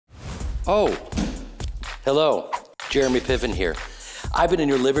Oh, hello, Jeremy Piven here. I've been in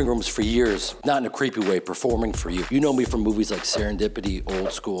your living rooms for years, not in a creepy way, performing for you. You know me from movies like Serendipity,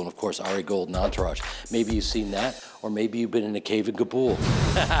 Old School, and of course, Ari Gold and Entourage. Maybe you've seen that, or maybe you've been in a cave in Kabul.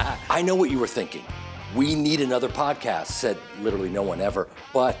 I know what you were thinking. We need another podcast, said literally no one ever.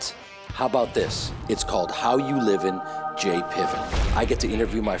 But how about this? It's called How You Livin, Jay Piven. I get to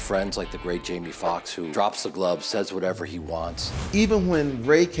interview my friends like the great Jamie Foxx, who drops the glove, says whatever he wants. Even when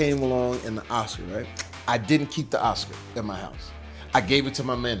Ray came along in the Oscar, right? I didn't keep the Oscar in my house. I gave it to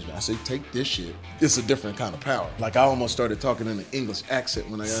my management. I said, take this shit. It's a different kind of power. Like, I almost started talking in an English accent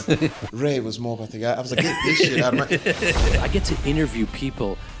when I got, Ray was more about the guy. I was like, get this shit out of my... I get to interview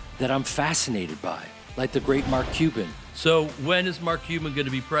people that I'm fascinated by, like the great Mark Cuban. So when is Mark Cuban going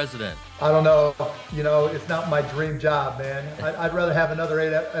to be president? I don't know. You know, it's not my dream job, man. I'd rather have another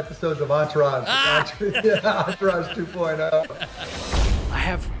 8 episodes of Entourage. Entourage 2.0. I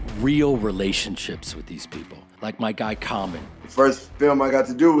have real relationships with these people, like my guy Common. The first film I got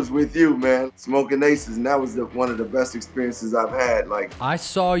to do was with you, man. Smoking Aces, and that was one of the best experiences I've had. Like, I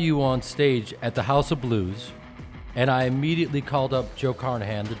saw you on stage at the House of Blues, and I immediately called up Joe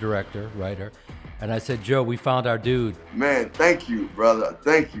Carnahan, the director, writer, and I said, Joe, we found our dude. Man, thank you, brother.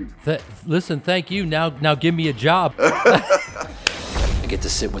 Thank you. Listen, thank you. Now give me a job. I get to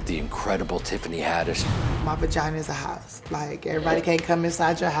sit with the incredible Tiffany Haddish. My vagina is a house. Like, everybody can't come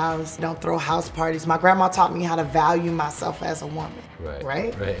inside your house. Don't throw house parties. My grandma taught me how to value myself as a woman.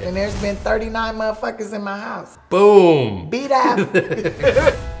 Right? And there's been 39 motherfuckers in my house. Boom. Beat out.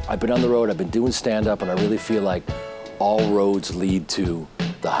 I've been on the road, I've been doing stand-up, and I really feel like all roads lead to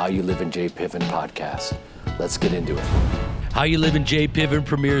the How You Livin, Jay Piven podcast. Let's get into it. How You Livin, Jay Piven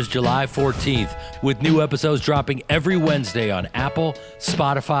premieres July 14th, with new episodes dropping every Wednesday on Apple,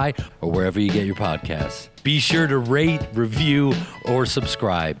 Spotify, or wherever you get your podcasts. Be sure to rate, review, or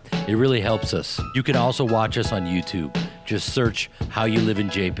subscribe. It really helps us. You can also watch us on YouTube. Just search How You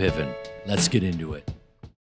Livin, Jay Piven. Let's get into it.